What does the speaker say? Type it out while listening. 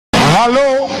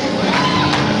Hello?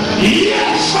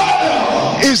 Yes,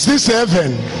 Father. Is this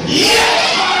heaven?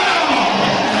 Yes,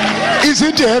 Father. Is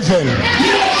it heaven?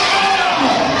 Yes,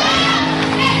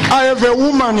 Father. I have a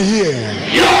woman here.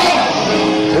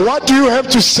 Yes. What do you have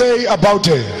to say about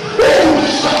her?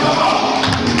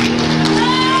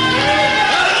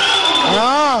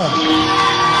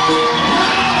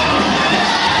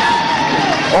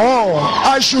 Oh,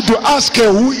 I should ask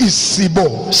her, who is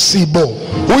Sibo? Sibo.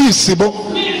 Who is Sibo?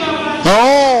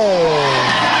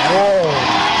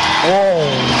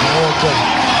 Okay.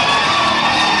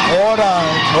 All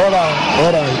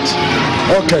right.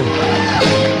 Okay.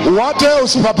 What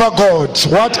else, Papa God?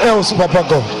 What else, Papa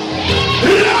God?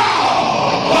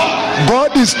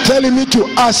 God is telling me to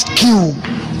ask you,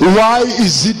 why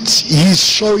is it he's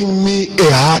showing me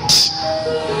a heart?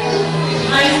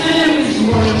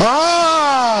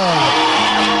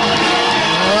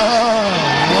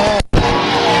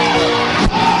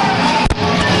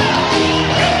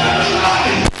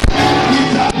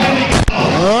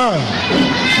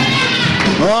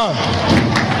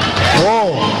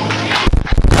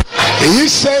 He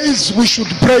says we should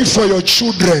pray for your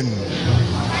children.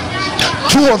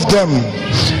 2 of them.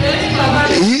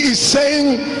 He is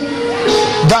saying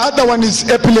the other one is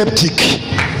epileptic.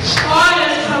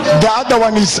 The other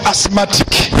one is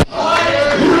asthmatic.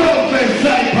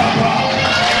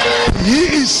 He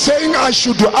is saying I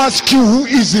should ask you, who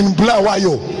is in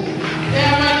Blawayo?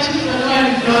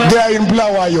 They are in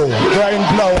Blawayo.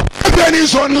 Heaven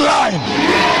is online.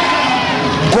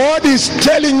 God is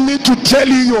telling me to tell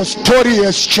you your story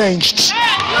has changed.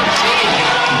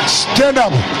 Stand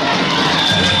up.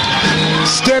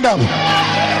 Stand up.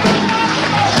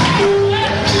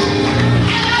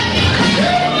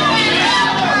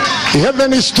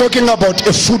 Heaven is talking about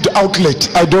a food outlet.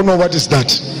 I don't know what is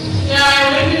that.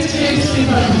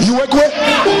 You work where?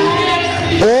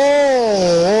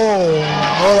 Oh,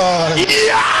 all right.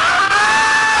 Yeah!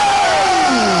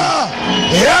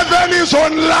 Heaven is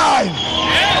online.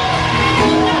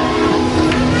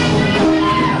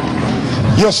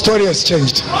 Your story has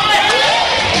changed.